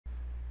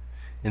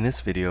In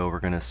this video, we're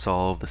going to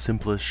solve the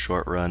simplest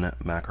short-run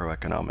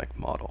macroeconomic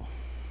model.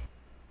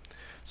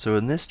 So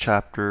in this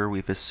chapter,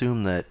 we've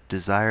assumed that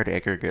desired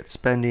aggregate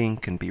spending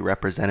can be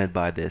represented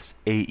by this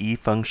AE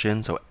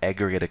function, so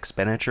aggregate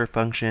expenditure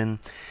function,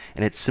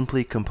 and it's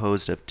simply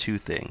composed of two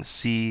things,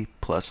 C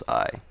plus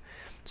I.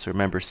 So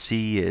remember,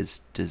 C is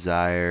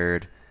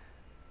desired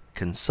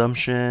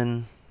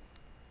consumption,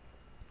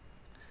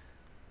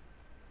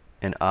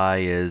 and I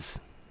is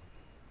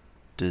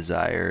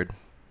desired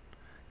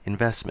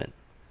investment.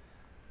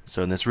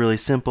 So in this really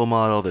simple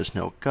model, there's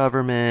no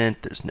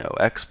government, there's no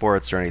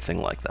exports or anything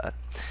like that.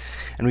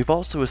 And we've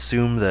also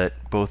assumed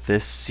that both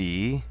this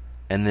C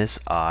and this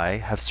I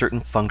have certain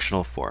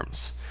functional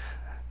forms.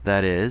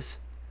 That is,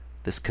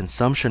 this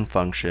consumption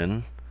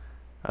function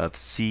of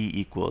C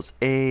equals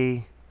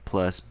A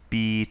plus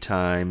B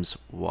times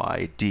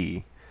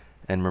YD.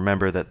 And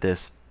remember that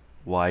this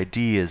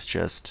YD is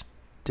just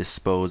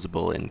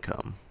disposable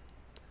income.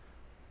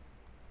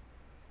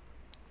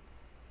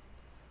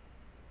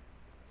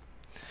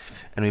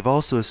 And we've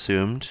also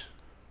assumed,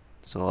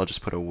 so I'll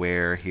just put a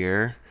where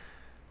here,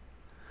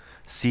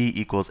 C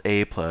equals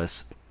A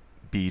plus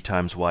B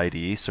times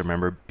YD. So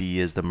remember, B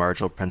is the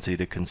marginal propensity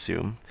to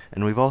consume.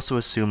 And we've also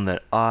assumed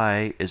that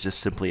I is just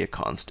simply a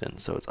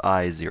constant. So it's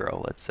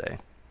I0, let's say.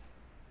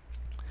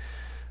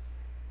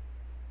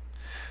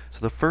 So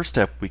the first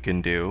step we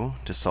can do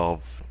to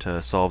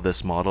solve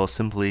this model is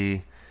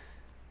simply,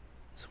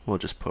 so we'll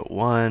just put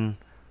 1,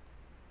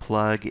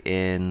 plug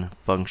in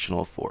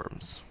functional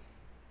forms.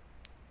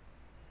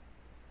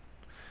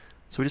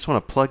 So we just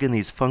want to plug in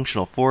these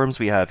functional forms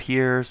we have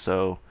here.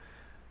 So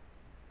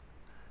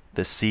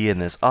this C and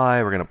this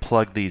I, we're going to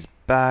plug these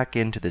back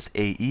into this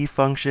AE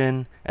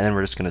function, and then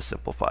we're just going to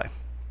simplify.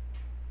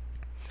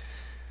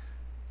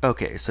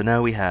 Okay, so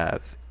now we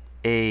have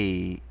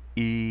AE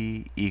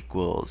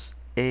equals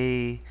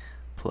A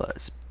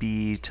plus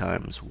B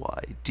times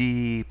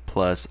YD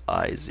plus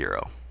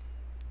I0.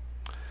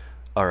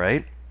 All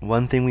right,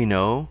 one thing we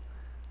know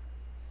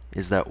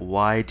is that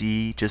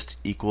YD just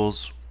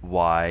equals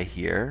Y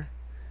here,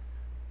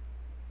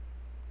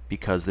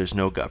 because there's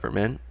no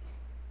government,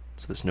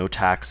 so there's no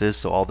taxes,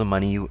 so all the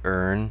money you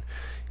earn,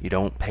 you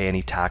don't pay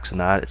any tax on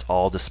that, it's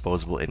all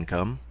disposable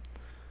income,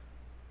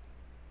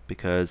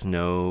 because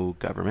no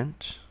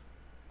government.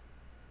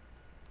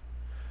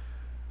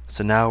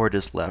 So now we're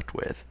just left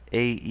with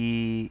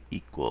AE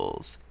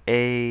equals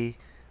A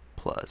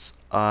plus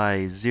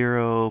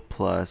I0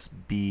 plus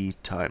B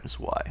times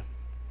Y.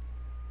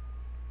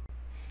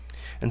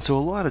 And so a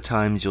lot of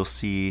times you'll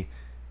see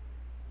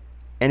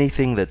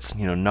anything that's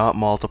not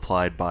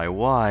multiplied by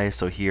y,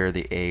 so here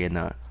the a and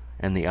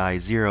the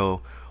I0,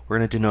 we're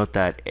going to denote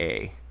that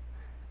a.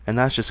 And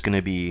that's just going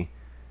to be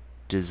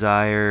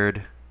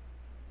desired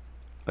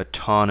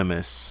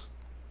autonomous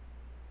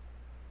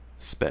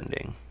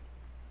spending.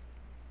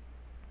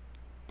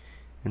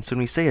 And so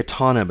when we say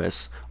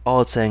autonomous, all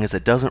it's saying is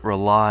it doesn't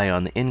rely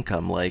on the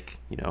income like,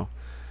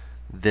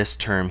 this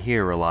term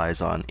here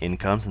relies on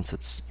income since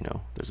it's,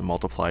 there's a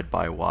multiplied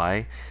by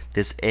y.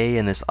 This a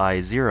and this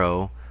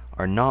I0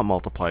 are not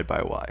multiplied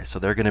by y. So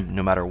they're going to,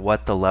 no matter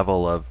what the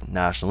level of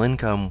national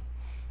income,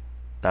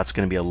 that's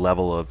going to be a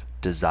level of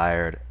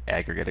desired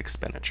aggregate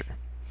expenditure.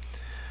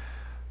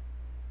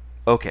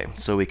 Okay,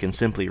 so we can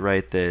simply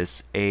write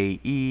this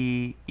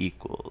AE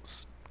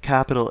equals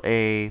capital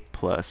A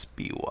plus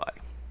BY.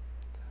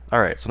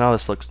 All right, so now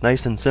this looks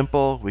nice and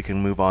simple. We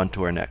can move on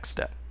to our next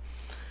step.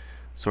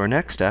 So our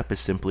next step is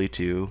simply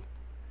to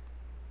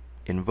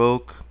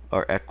invoke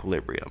our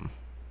equilibrium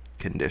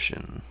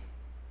condition.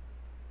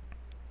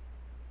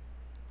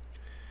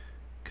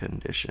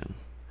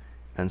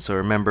 And so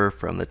remember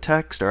from the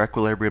text, our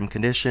equilibrium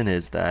condition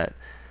is that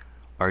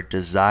our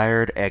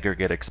desired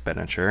aggregate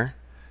expenditure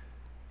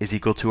is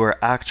equal to our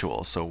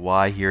actual. So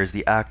y here is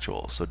the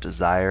actual. So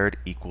desired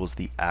equals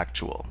the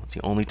actual. It's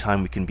the only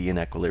time we can be in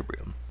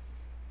equilibrium.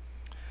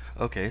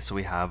 Okay, so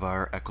we have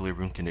our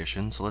equilibrium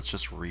condition. So let's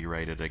just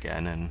rewrite it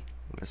again, and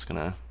I'm just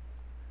gonna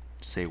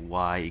say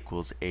y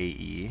equals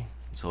AE,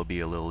 so it'll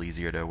be a little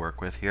easier to work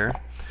with here.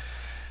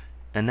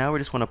 And now we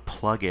just want to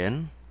plug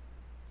in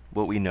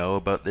what we know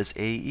about this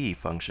AE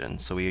function.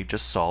 So we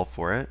just solve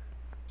for it.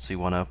 So you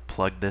want to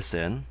plug this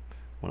in.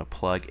 Want to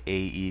plug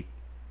AE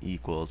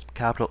equals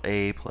capital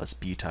A plus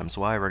B times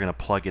Y. We're going to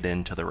plug it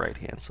into the right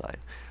hand side.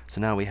 So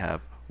now we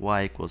have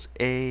y equals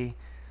A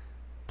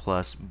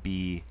plus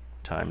B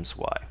times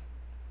Y.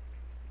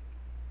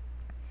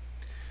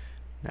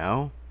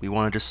 Now we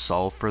want to just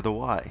solve for the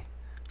y.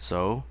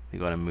 So we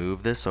got to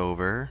move this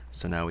over.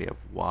 So now we have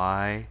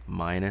y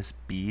minus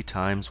b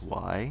times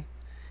y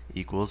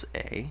equals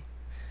a.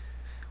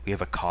 We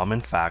have a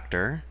common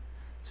factor,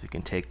 so we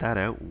can take that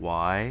out.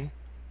 Y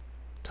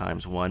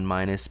times 1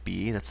 minus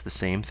b, that's the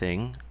same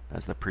thing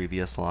as the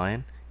previous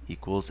line,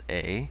 equals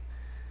a.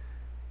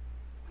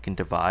 We can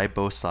divide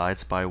both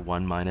sides by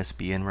 1 minus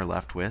b, and we're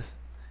left with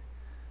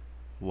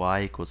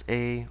y equals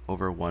a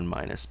over 1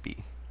 minus b.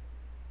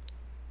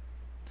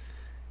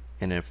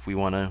 And if we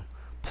want to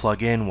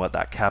plug in what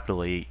that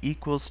capital A is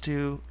equal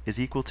to, it's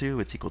equal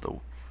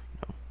to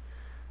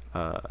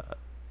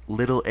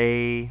little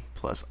a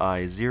plus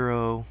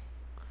I0.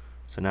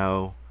 So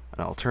now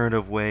an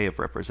alternative way of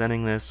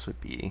representing this would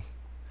be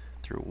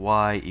through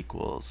y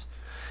equals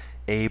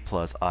a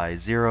plus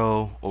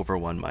I0 over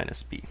 1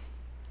 minus b.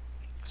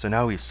 So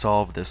now we've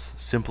solved this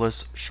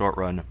simplest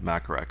short-run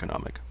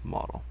macroeconomic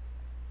model.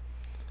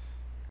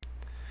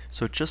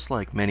 So just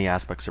like many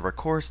aspects of our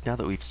course, now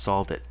that we've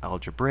solved it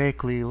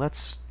algebraically,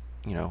 let's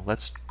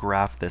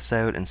graph this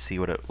out and see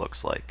what it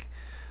looks like.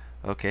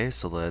 Okay,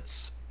 so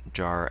let's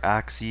draw our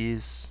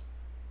axes.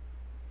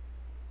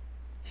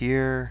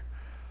 Here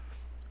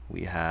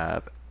we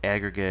have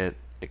aggregate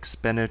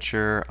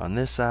expenditure on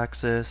this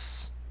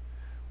axis.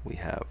 We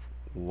have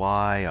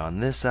y on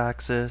this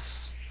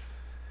axis.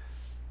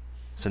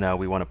 So now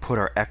we want to put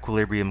our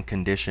equilibrium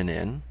condition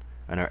in,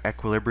 and our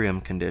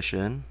equilibrium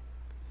condition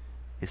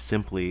is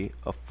simply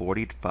a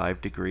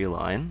 45-degree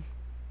line.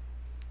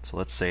 So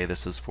let's say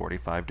this is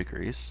 45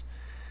 degrees,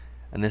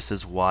 and this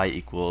is y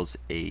equals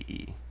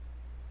AE.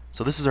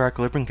 So this is our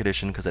equilibrium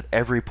condition because at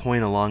every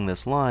point along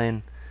this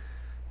line,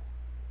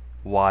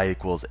 y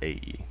equals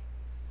AE.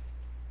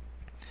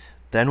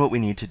 Then what we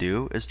need to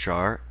do is draw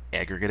our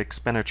aggregate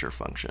expenditure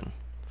function.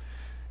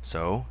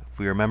 So if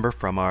we remember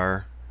from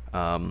our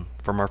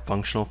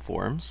functional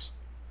forms,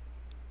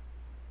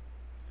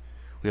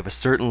 we have a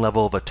certain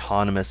level of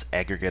autonomous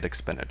aggregate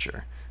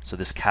expenditure. So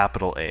this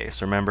capital A.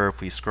 So remember,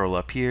 if we scroll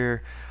up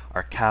here,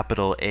 our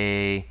capital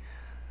A,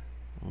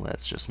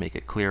 let's just make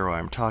it clear what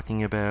I'm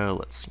talking about.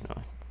 Let's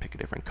pick a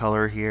different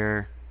color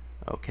here.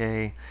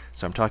 Okay,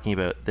 so I'm talking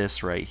about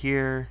this right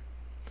here.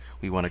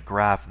 We want to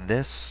graph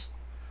this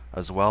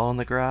as well on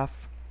the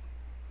graph.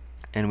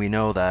 And we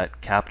know that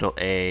capital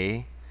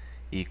A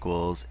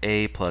equals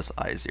A plus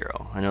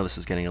I0. I know this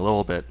is getting a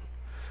little bit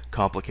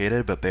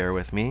complicated, but bear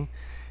with me.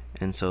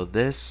 And so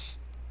this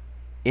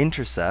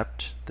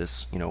intercept,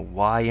 this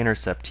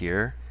y-intercept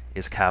here,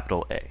 is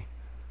capital A.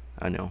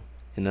 I know.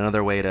 And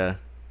another way to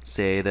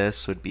say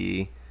this would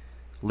be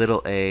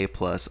little a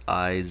plus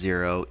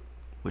I0,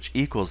 which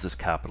equals this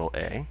capital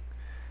A.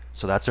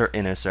 So that's our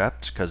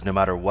intercept, because no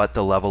matter what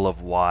the level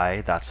of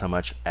y, that's how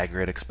much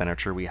aggregate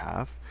expenditure we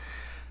have.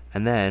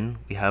 And then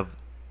we have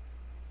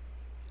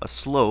a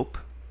slope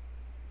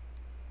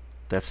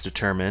that's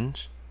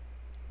determined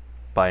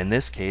by, in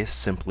this case,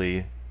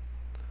 simply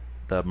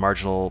the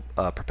marginal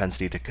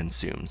propensity to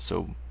consume,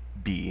 so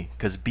b,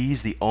 because b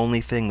is the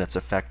only thing that's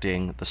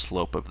affecting the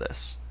slope of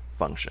this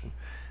function.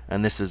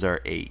 And this is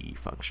our AE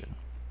function.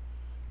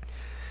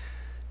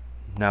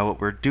 Now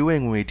what we're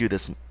doing when we do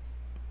this,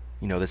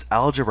 this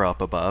algebra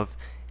up above,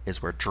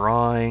 is we're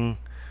drawing,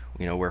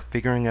 we're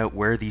figuring out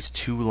where these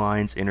two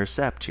lines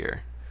intercept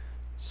here.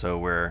 So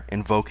we're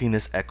invoking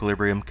this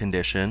equilibrium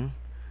condition.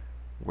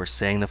 We're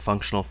saying the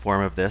functional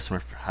form of this, and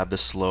we have the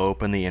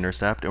slope and the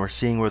intercept, and we're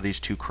seeing where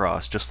these two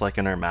cross, just like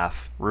in our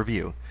math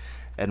review.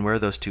 And where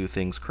those two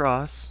things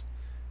cross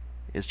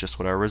is just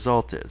what our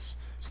result is.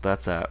 So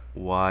that's at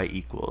y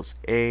equals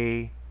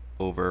A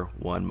over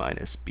 1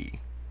 minus b.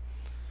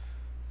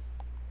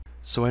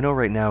 So I know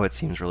right now it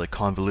seems really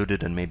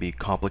convoluted and maybe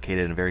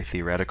complicated and very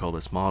theoretical,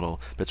 this model,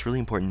 but it's really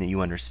important that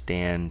you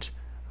understand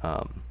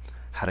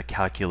how to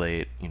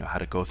calculate, how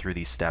to go through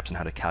these steps and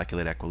how to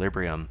calculate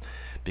equilibrium,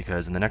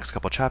 because in the next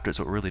couple chapters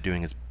what we're really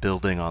doing is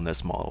building on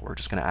this model. We're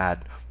just going to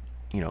add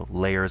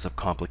layers of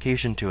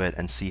complication to it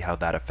and see how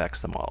that affects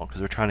the model,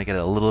 because we're trying to get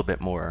it a little bit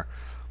more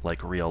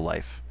like real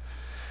life.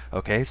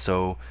 Okay,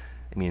 so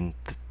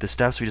the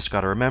steps we just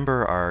got to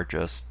remember are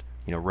just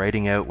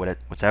writing out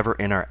what's ever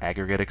in our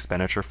aggregate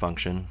expenditure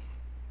function,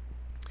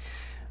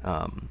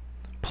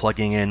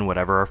 plugging in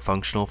whatever our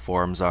functional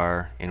forms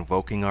are,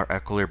 invoking our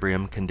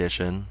equilibrium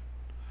condition,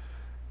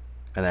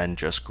 and then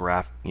just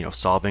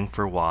solving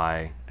for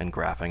y and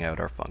graphing out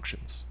our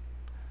functions.